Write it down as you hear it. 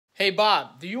Hey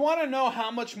Bob, do you want to know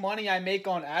how much money I make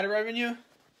on ad revenue?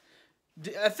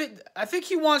 I think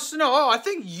he wants to know. Oh, I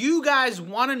think you guys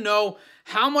want to know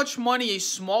how much money a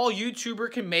small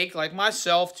YouTuber can make, like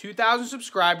myself, 2,000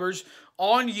 subscribers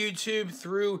on YouTube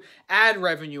through ad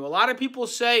revenue. A lot of people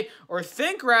say, or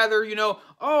think rather,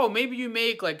 oh, maybe you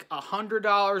make like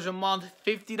 $100 a month,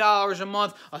 $50 a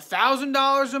month,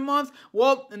 $1,000 a month.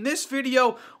 Well, in this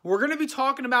video, we're going to be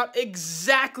talking about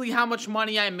exactly how much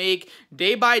money I make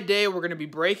day by day. We're going to be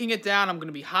breaking it down. I'm going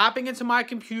to be hopping into my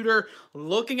computer,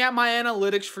 looking at my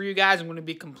analytics for you guys. I'm going to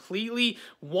be completely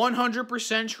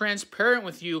 100% transparent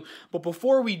with you. But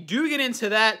before we do get into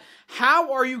that,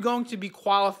 how are you going to be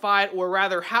qualified, or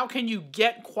rather, how can you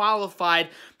get qualified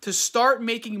to start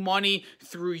making money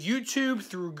through YouTube,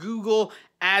 through Google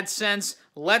AdSense?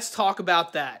 Let's talk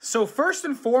about that. So first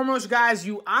and foremost, guys,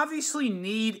 you obviously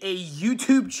need a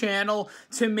YouTube channel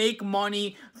to make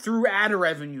money through ad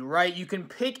revenue, right? You can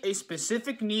pick a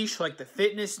specific niche, like the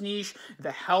fitness niche,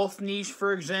 the health niche,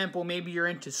 for example. Maybe you're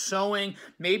into sewing.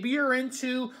 Maybe you're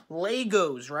into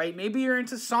Legos, right? Maybe you're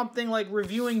into something like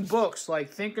reviewing books, like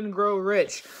Think and Grow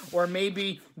Rich, or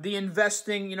maybe the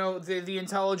investing, the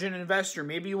intelligent investor.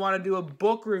 Maybe you want to do a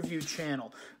book review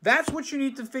channel. That's what you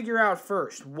need to figure out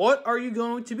first. What are you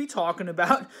going to be talking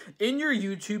about in your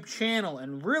YouTube channel?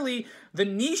 And really, the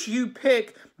niche you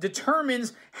pick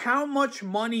determines how much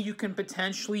money you can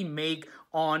potentially make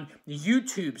on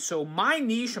YouTube. So my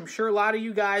niche, I'm sure a lot of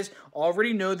you guys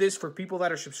already know this for people that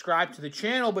are subscribed to the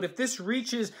channel, but if this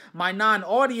reaches my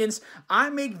non-audience, I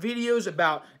make videos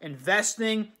about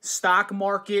investing, stock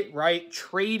market, right?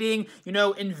 Trading,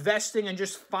 investing, and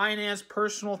just finance,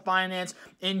 personal finance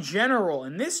in general.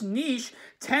 And this niche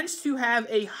tends to have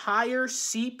a higher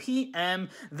CPM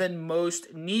than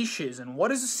most niches. And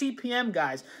what is a CPM,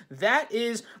 guys? That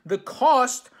is the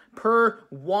cost per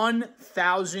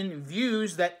 1,000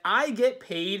 views that I get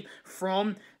paid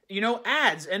from,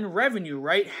 ads and revenue,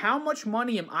 right? How much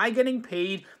money am I getting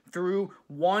paid through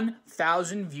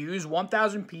 1,000 views,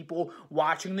 1,000 people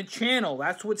watching the channel?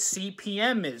 That's what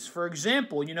CPM is. For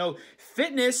example,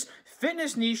 fitness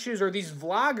niches, or these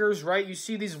vloggers, right? You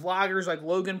see these vloggers like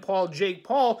Logan Paul, Jake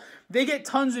Paul, they get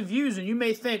tons of views, and you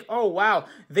may think, oh, wow,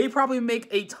 they probably make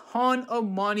a ton of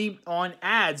money on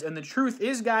ads. And the truth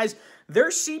is, guys, their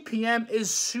CPM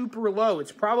is super low.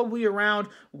 It's probably around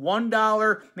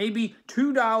 $1, maybe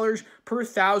 $2 per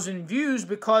 1,000 views,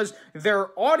 because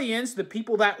their audience, the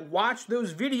people that watch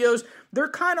those videos, they're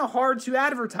kind of hard to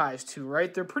advertise to,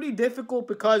 right? They're pretty difficult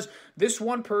because this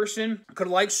one person could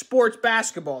like sports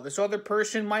basketball. This other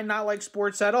person might not like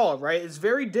sports at all, right? It's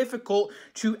very difficult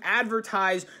to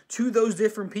advertise to those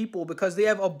different people because they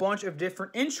have a bunch of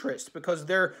different interests, because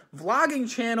their vlogging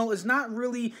channel is not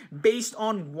really based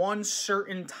on one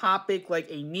certain topic, like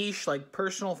a niche, like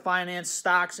personal finance,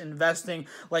 stocks, investing,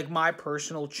 like my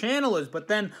personal channel is. But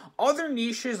then other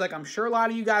niches, like I'm sure a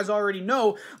lot of you guys already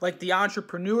know, like the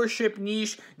entrepreneurship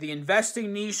niche, the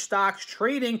investing niche, stocks,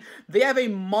 trading, they have a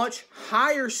much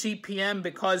higher CPM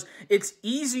because it's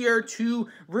easier to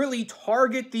really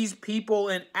target these people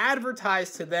and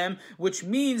advertise to them, which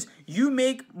means you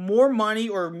make more money,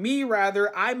 or me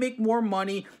rather, I make more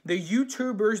money. The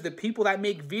YouTubers, the people that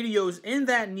make videos in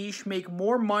that niche, make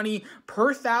more money per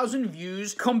 1,000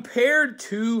 views compared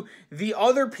to the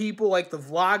other people like the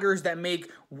vloggers that make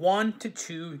 $1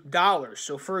 to $2.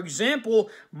 So for example,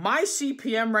 my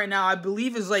CPM right now, I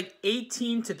believe, is like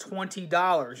 $18 to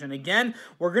 $20. And again,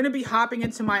 we're going to be hopping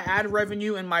into my ad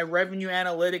revenue and my revenue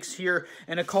analytics here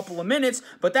in a couple of minutes,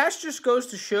 but that just goes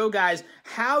to show, guys,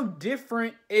 how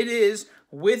different it is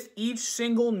with each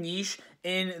single niche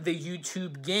in the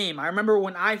YouTube game. I remember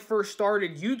when I first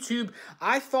started YouTube,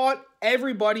 I thought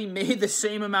everybody made the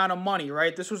same amount of money,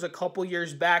 right? This was a couple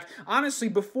years back. Honestly,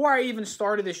 before I even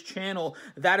started this channel,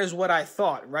 that is what I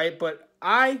thought, right? But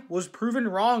I was proven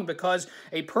wrong, because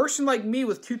a person like me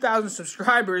with 2,000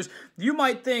 subscribers, you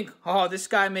might think, oh, this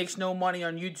guy makes no money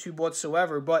on YouTube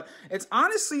whatsoever. But it's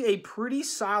honestly a pretty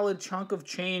solid chunk of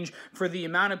change for the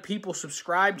amount of people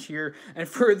subscribed here and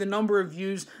for the number of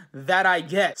views that I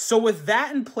get. So with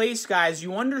that in place, guys,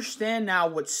 you understand now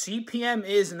what CPM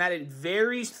is, and that it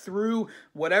varies through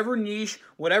whatever niche,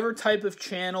 whatever type of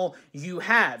channel you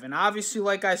have. And obviously,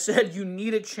 like I said, you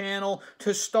need a channel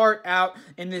to start out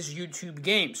in this YouTube YouTube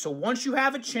game. So once you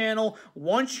have a channel,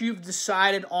 once you've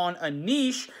decided on a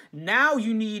niche, now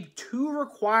you need 2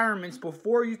 requirements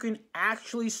before you can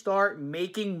actually start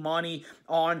making money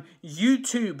on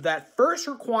YouTube. That first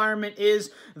requirement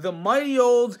is the mighty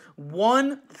old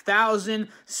 1,000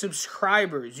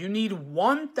 subscribers. You need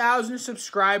 1,000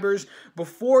 subscribers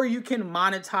before you can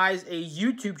monetize a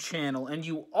YouTube channel. And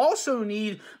you also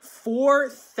need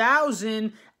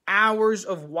 4,000 hours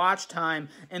of watch time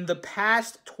in the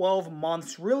past 12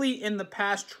 months, really in the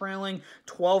past trailing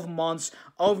 12 months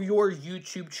of your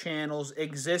YouTube channel's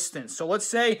existence. So let's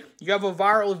say you have a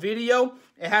viral video,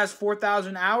 it has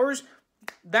 4,000 hours,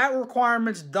 that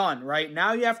requirement's done, right?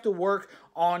 Now you have to work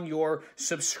on your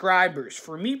subscribers.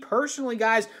 For me personally,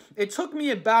 guys, it took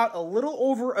me about a little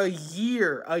over a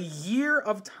year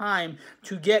of time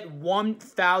to get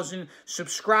 1,000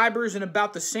 subscribers and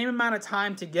about the same amount of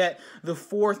time to get the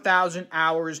 4,000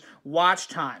 hours watch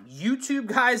time. YouTube,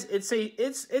 guys, it's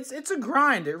a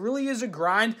grind. It really is a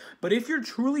grind, but if you're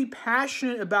truly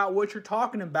passionate about what you're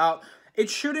talking about, it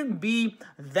shouldn't be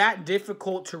that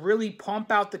difficult to really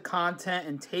pump out the content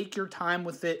and take your time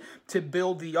with it to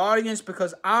build the audience,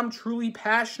 because I'm truly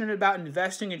passionate about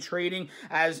investing and trading,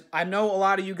 as I know a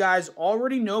lot of you guys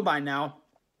already know by now.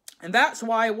 And that's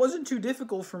why it wasn't too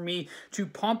difficult for me to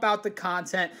pump out the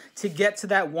content to get to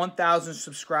that 1,000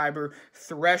 subscriber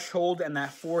threshold and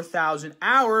that 4,000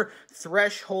 hour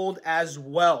threshold as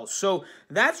well. So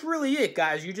that's really it,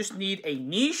 guys. You just need a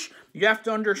niche. You have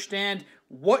to understand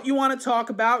what you want to talk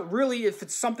about. Really, if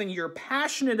it's something you're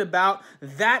passionate about,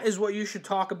 that is what you should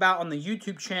talk about on the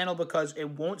YouTube channel, because it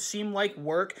won't seem like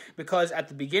work. Because at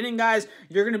the beginning, guys,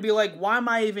 you're going to be like, why am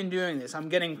I even doing this? I'm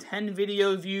getting 10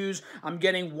 video views. I'm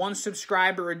getting 1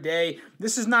 subscriber a day.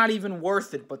 This is not even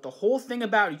worth it. But the whole thing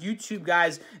about YouTube,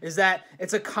 guys, is that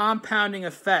it's a compounding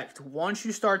effect. Once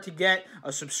you start to get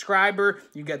a subscriber,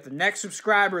 you get the next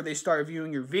subscriber, they start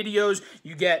viewing your videos,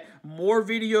 you get more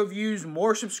video views,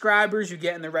 more subscribers, you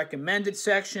get in the recommended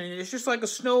section, and it's just like a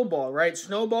snowball, right?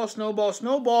 Snowball, snowball,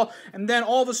 snowball, and then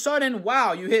all of a sudden,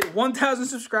 wow, you hit 1,000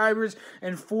 subscribers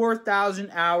and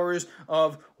 4,000 hours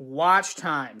of watch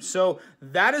time. So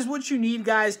that is what you need,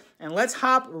 guys, and let's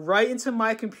hop right into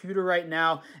my computer right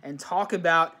now and talk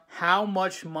about how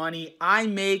much money I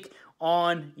make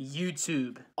on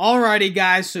YouTube. Alrighty,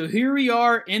 guys, so here we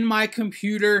are in my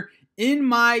computer, in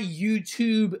my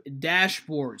YouTube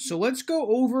dashboard. So let's go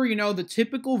over, the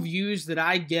typical views that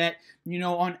I get,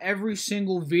 on every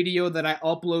single video that I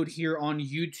upload here on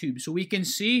YouTube. So we can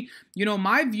see,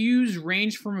 my views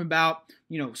range from about,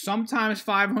 sometimes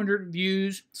 500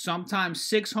 views, sometimes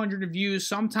 600 views,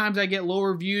 sometimes I get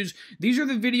lower views. These are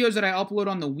the videos that I upload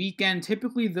on the weekend.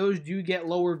 Typically, those do get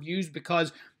lower views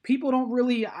because people don't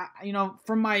really,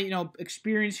 from my,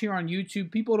 experience here on YouTube,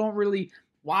 people don't really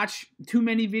watch too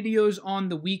many videos on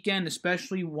the weekend,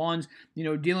 especially ones,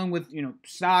 dealing with,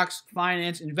 stocks,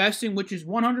 finance, investing, which is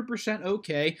 100%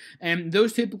 okay. And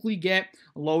those typically get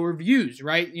lower views,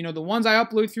 right? The ones I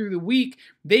upload through the week,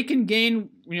 they can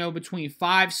gain, between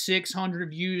 500-600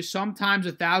 views, sometimes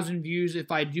 1,000 views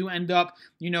if I do end up,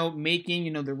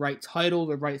 making, the right title,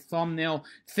 the right thumbnail,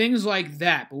 things like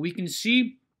that. But we can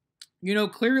see,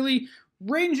 clearly,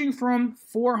 ranging from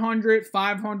 400,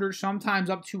 500, sometimes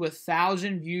up to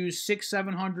 1,000 views,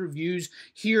 600-700 views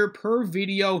here per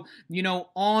video,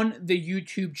 on the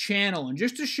YouTube channel. And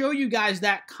just to show you guys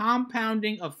that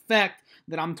compounding effect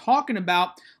that I'm talking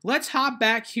about, let's hop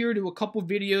back here to a couple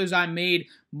videos I made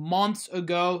months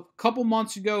ago,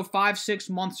 5-6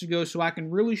 months ago, so I can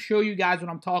really show you guys what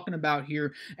I'm talking about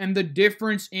here and the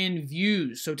difference in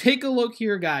views. So take a look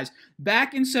here, guys.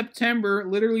 Back in September,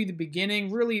 literally the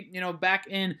beginning, really, back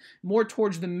in more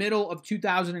towards the middle of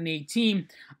 2018,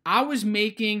 I was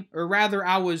making, or rather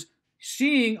I was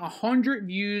seeing 100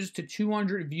 views to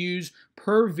 200 views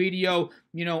per video,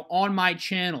 on my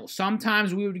channel.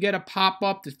 Sometimes we would get a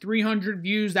pop-up to 300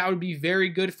 views. That would be very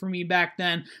good for me back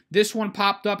then. This one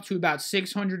popped up to about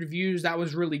 600 views. That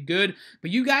was really good.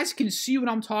 But you guys can see what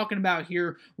I'm talking about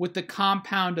here with the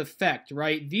compound effect,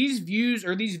 right? These views,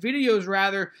 or these videos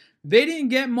rather, they didn't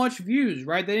get much views,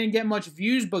 right? They didn't get much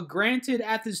views, but granted,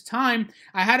 at this time,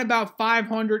 I had about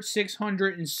 500,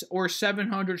 600, or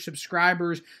 700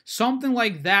 subscribers, something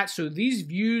like that. So these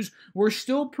views were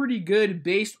still pretty good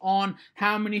based on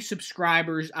how many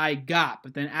subscribers I got.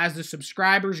 But then as the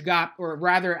subscribers got, or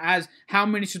rather as how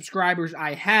many subscribers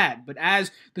I had, but as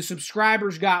the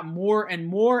subscribers got more and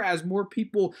more, as more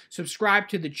people subscribed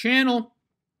to the channel,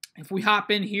 If we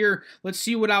hop in here, let's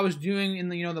see what I was doing in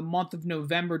the the month of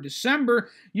November, December.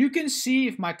 You can see,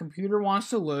 if my computer wants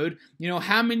to load,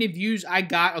 how many views I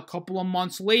got a couple of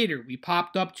months later. We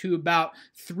popped up to about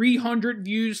 300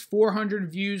 views,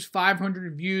 400 views,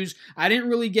 500 views. I didn't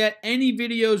really get any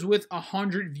videos with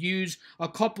 100 views a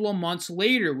couple of months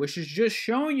later, which is just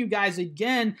showing you guys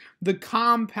again the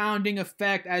compounding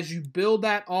effect. As you build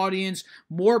that audience,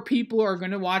 more people are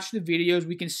going to watch the videos.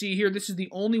 We can see here, this is the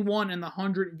only one in the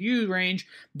 100 view range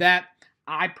that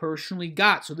I personally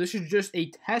got. So this is just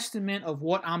a testament of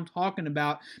what I'm talking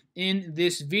about in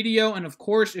this video. And of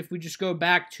course, if we just go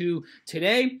back to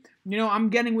today, I'm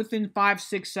getting within 500,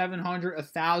 600, 700,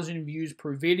 1,000 views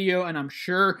per video. And I'm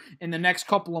sure in the next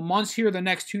couple of months here, the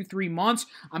next 2-3 months,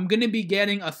 I'm going to be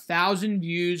getting 1,000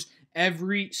 views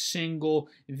every single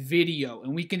video.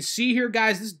 And we can see here,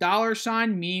 guys, this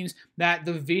 $ means that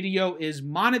the video is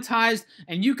monetized,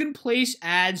 and you can place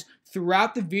ads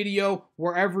throughout the video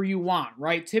wherever you want,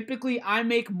 right? Typically, I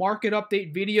make market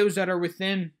update videos that are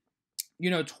within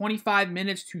 25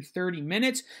 minutes to 30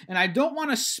 minutes. And I don't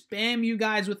want to spam you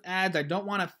guys with ads. I don't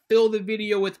want to fill the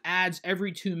video with ads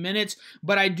every 2 minutes,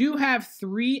 but I do have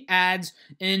 3 ads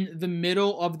in the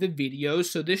middle of the video.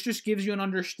 So this just gives you an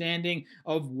understanding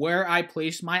of where I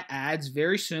place my ads.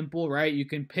 Very simple, right? You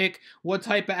can pick what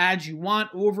type of ads you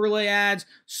want: overlay ads,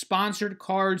 sponsored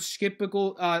cards,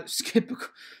 skippable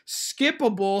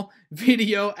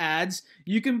video ads.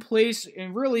 You can place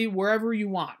really wherever you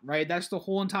want, right? That's the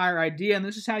whole entire idea, and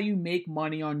this is how you make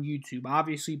money on YouTube.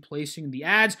 Obviously, placing the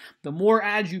ads. The more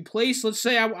ads you place, let's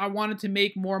say I wanted to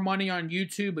make more money on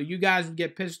YouTube, but you guys would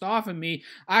get pissed off at me,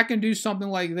 I can do something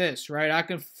like this, right? I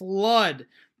can flood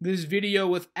this video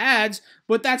with ads,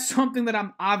 but that's something that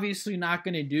I'm obviously not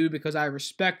going to do because I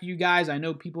respect you guys. I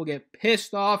know people get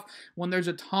pissed off when there's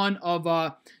a ton of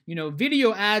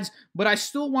video ads, but I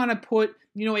still want to put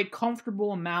a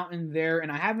comfortable amount in there,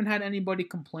 and I haven't had anybody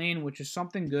complain, which is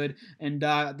something good. And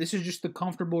this is just the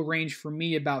comfortable range for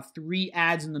me, about 3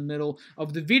 ads in the middle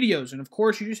of the videos. And of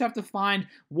course, you just have to find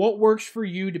what works for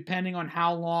you depending on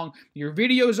how long your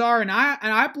videos are. And I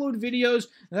upload videos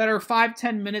that are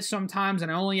 5-10 minutes sometimes,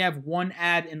 and I only have 1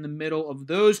 ad in the middle of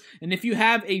those. And if you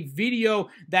have a video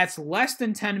that's less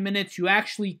than 10 minutes, you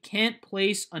actually can't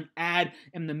place an ad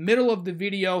in the middle of the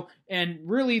video. And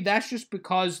really, that's just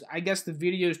because I guess the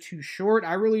video is too short.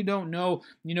 I really don't know,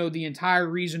 the entire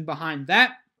reason behind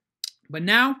that. But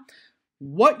now,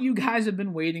 what you guys have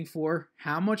been waiting for: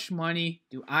 how much money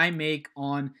do I make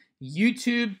on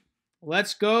YouTube?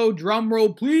 Let's go. Drum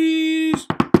roll, please.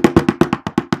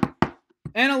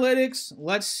 Analytics.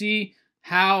 Let's see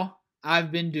how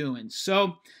I've been doing.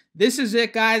 So this is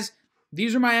it, guys.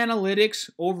 These are my analytics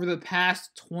over the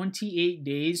past 28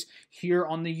 days here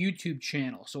on the YouTube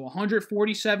channel. So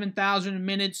 147,000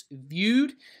 minutes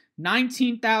viewed,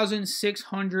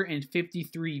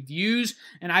 19,653 views,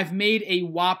 and I've made a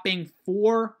whopping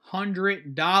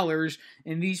 $400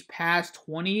 in these past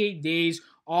 28 days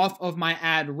off of my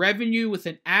ad revenue, with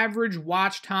an average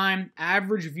watch time,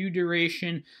 average view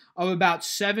duration of about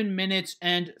 7 minutes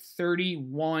and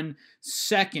 31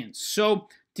 seconds. So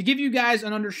to give you guys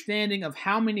an understanding of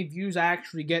how many views I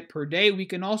actually get per day, we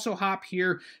can also hop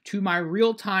here to my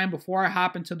real time before I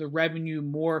hop into the revenue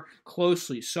more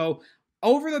closely. So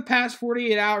over the past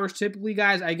 48 hours, typically,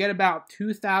 guys, I get about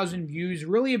 2,000 views,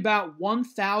 really about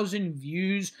 1,000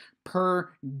 views per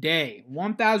day.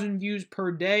 1,000 views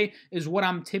per day is what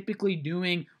I'm typically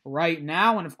doing right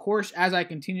now. And of course, as I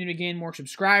continue to gain more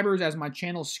subscribers, as my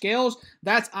channel scales,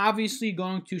 that's obviously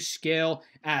going to scale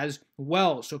as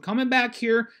well. So coming back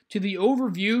here to the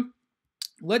overview,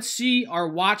 let's see our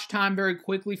watch time very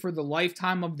quickly for the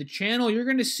lifetime of the channel. You're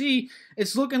going to see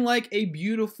it's looking like a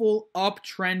beautiful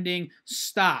uptrending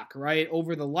stock, right?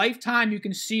 Over the lifetime, you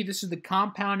can see this is the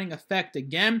compounding effect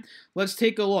again. Let's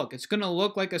take a look. It's going to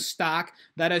look like a stock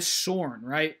that has soared,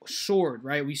 right?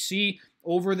 We see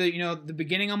over the the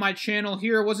beginning of my channel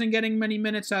here, I wasn't getting many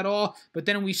minutes at all, but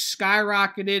then we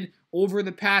skyrocketed over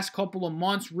the past couple of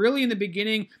months. Really in the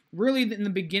beginning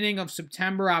of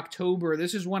September, October,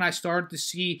 this is when I started to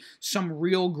see some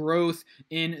real growth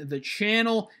in the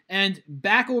channel. And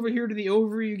back over here to the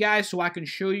overview, guys, so I can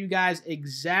show you guys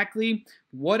exactly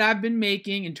what I've been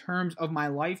making in terms of my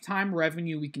lifetime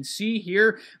revenue. We can see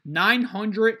here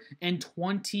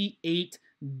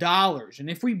 $928. And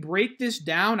if we break this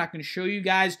down, I can show you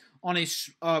guys on a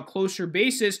closer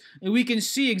basis, and we can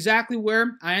see exactly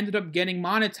where I ended up getting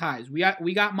monetized.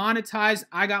 We got monetized.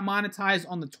 I got monetized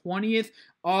on the 20th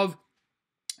of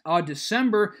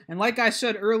December, and like I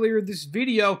said earlier this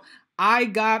video,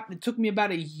 it took me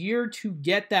about a year to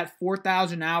get that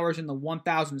 4,000 hours and the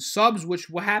 1,000 subs, which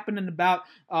happened in about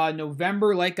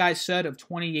November, like I said, of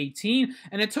 2018.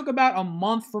 And it took about a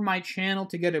month for my channel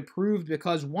to get approved,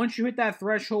 because once you hit that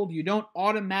threshold, you don't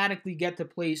automatically get to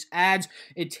place ads.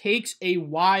 It takes a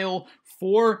while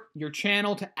for your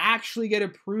channel to actually get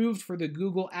approved for the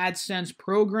Google AdSense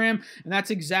program, and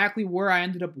that's exactly where I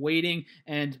ended up waiting,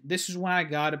 and this is when I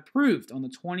got approved on the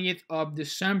 20th of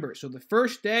December. So the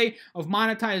first day of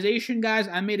monetization, guys,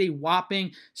 I made a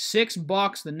whopping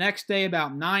 $6. The next day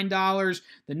about $9,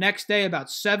 the next day about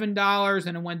 $7,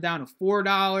 and it went down to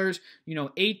 $4,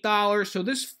 $8. So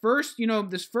this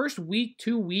first week,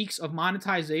 2 weeks of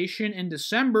monetization in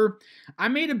December, I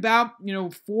made about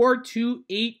 $4 to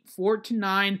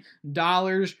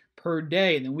 $9 per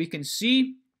day. And then we can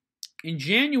see in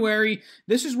January,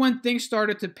 this is when things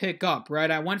started to pick up, right?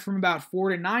 I went from about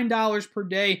 $4 to $9 per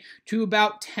day to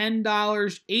about $10,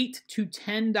 $8 to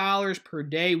 $10 per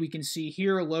day. We can see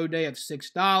here a low day of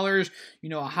 $6,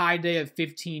 a high day of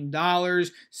 $15,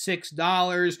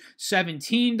 $6,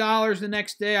 $17 the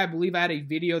next day. I believe I had a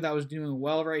video that was doing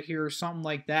well right here or something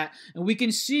like that. And we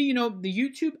can see, the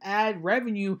YouTube ad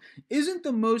revenue isn't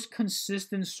the most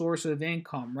consistent source of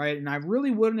income, right? And I really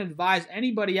wouldn't advise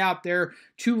anybody out there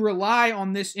to rely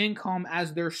on this income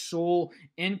as their sole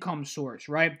income source,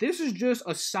 right? This is just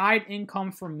a side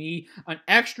income for me, an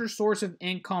extra source of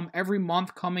income every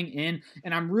month coming in,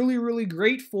 and I'm really, really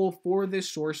grateful for this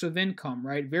source of income,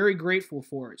 right? Very grateful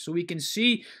for it. So we can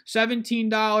see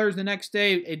 $17 the next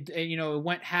day, it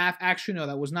went half. Actually, no,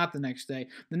 that was not the next day.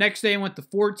 The next day it went to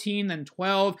 $14, then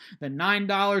 $12, then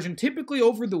 $9, and typically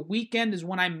over the weekend is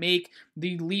when I make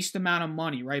the least amount of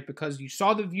money, right? Because you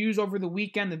saw the views over the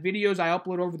weekend, the videos I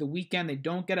upload over the weekend, they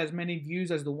don't get as many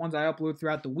views as the ones I upload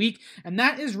throughout the week, and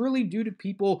that is really due to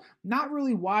people not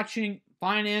really watching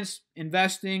finance,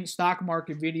 investing, stock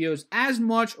market videos as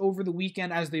much over the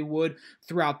weekend as they would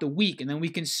throughout the week. And then we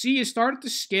can see it started to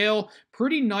scale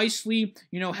pretty nicely,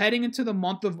 heading into the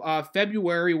month of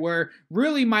February, where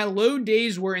really my low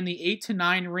days were in the 8 to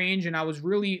 9 range, and I was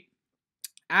really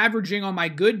averaging on my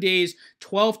good days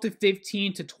 $12 to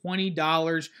 $15 to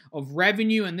 $20 of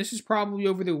revenue, and this is probably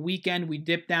over the weekend. We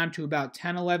dipped down to about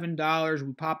 $10, $11.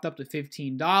 We popped up to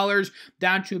 $15,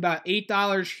 down to about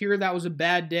 $8 here. That was a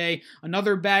bad day.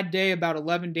 Another bad day about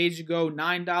 11 days ago,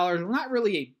 $9. Well, not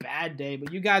really a bad day,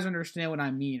 but you guys understand what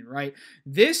I mean, right?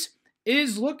 This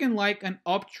is looking like an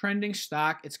uptrending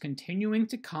stock. It's continuing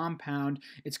to compound.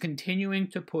 It's continuing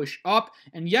to push up.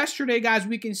 And yesterday, guys,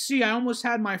 we can see I almost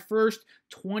had my first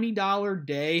 $20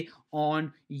 day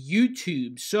on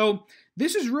YouTube. So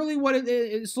this is really what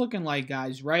it's looking like,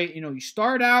 guys, right? You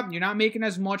start out, you're not making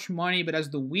as much money, but as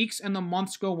the weeks and the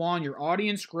months go on, your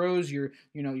audience grows, your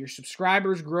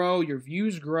subscribers grow, your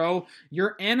views grow,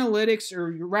 your analytics,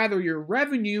 or rather your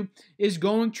revenue is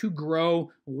going to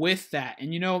grow with that.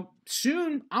 And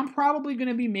soon I'm probably going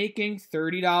to be making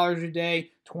 $30 a day,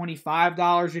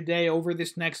 $25 a day over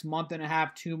this next month and a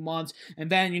half, 2 months. And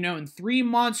then, in 3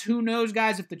 months, who knows,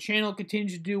 guys, if the channel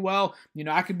continues to do well,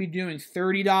 I could be doing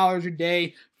 $30 a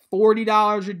day,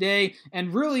 $40 a day.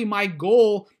 And really my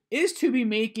goal is to be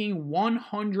making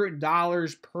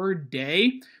 $100 per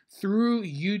day through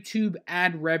YouTube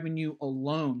ad revenue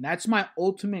alone. That's my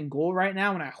ultimate goal right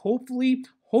now. And I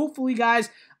hopefully, guys,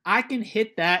 I can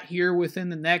hit that here within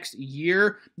the next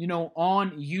year,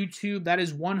 on YouTube. That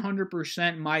is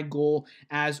 100% my goal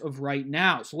as of right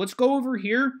now. So let's go over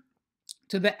here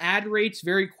to the ad rates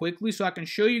very quickly so I can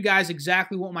show you guys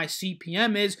exactly what my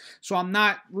CPM is, so I'm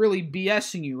not really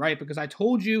BSing you, right? Because I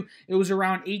told you it was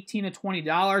around $18 to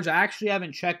 $20. I actually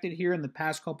haven't checked it here in the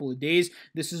past couple of days.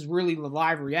 This is really the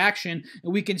live reaction,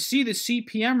 and we can see the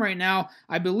CPM right now.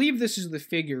 I believe this is the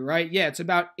figure, right? Yeah, it's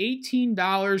about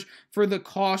 $18 for the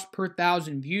cost per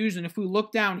 1,000 views, and if we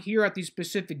look down here at these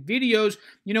specific videos,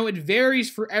 it varies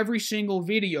for every single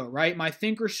video, right? My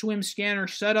Thinkorswim scanner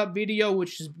setup video,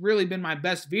 which has really been my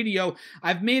best video,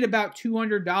 I've made about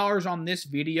 $200 on this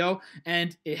video,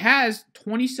 and it has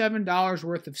 $27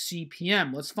 worth of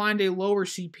CPM. Let's find a lower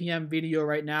CPM video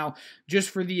right now just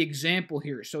for the example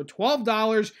here. So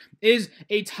 $12 is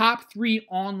a top 3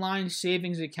 online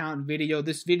savings account video.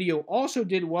 This video also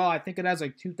did well. I think it has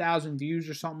like 2,000 views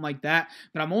or something like that,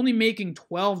 but I'm only making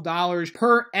 $12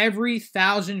 per every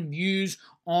 1,000 views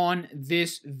on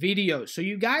this video. So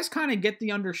you guys kind of get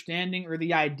the understanding, or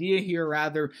the idea here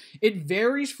rather. It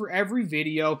varies for every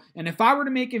video, and if I were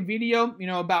to make a video,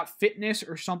 about fitness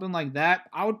or something like that,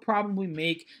 I would probably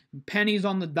make pennies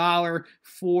on the dollar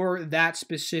for that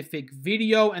specific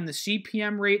video. And the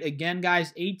CPM rate, again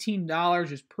guys,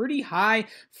 $18 is pretty high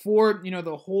for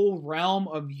the whole realm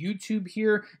of YouTube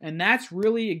here. And that's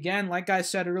really, again, like I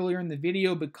said earlier in the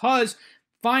video, because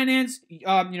finance,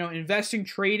 investing,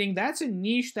 trading, that's a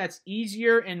niche that's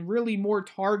easier and really more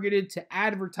targeted to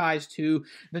advertise to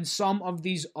than some of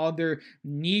these other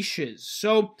niches.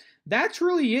 So that's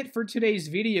really it for today's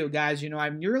video, guys.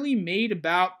 I've nearly made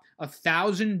about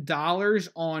 $1,000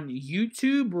 on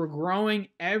YouTube. We're growing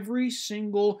every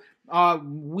single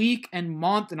week and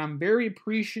month, and I'm very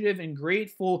appreciative and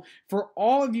grateful for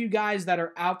all of you guys that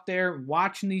are out there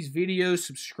watching these videos,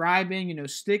 subscribing,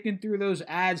 sticking through those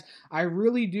ads. I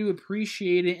really do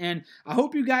appreciate it, and I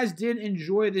hope you guys did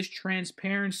enjoy this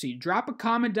transparency. Drop a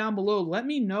comment down below. Let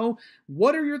me know,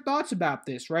 what are your thoughts about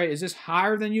this, right? Is this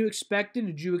higher than you expected?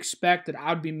 Did you expect that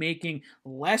I would be making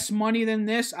less money than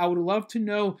this? I would love to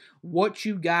know what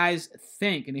you guys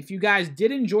think. And if you guys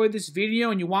did enjoy this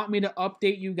video and you want me to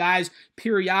update you guys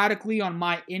periodically on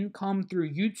my income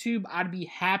through YouTube, I'd be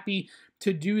happy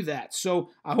to do that.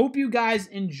 So I hope you guys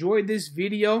enjoyed this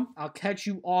video. I'll catch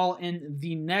you all in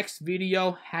the next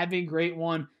video. Have a great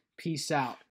one. Peace out.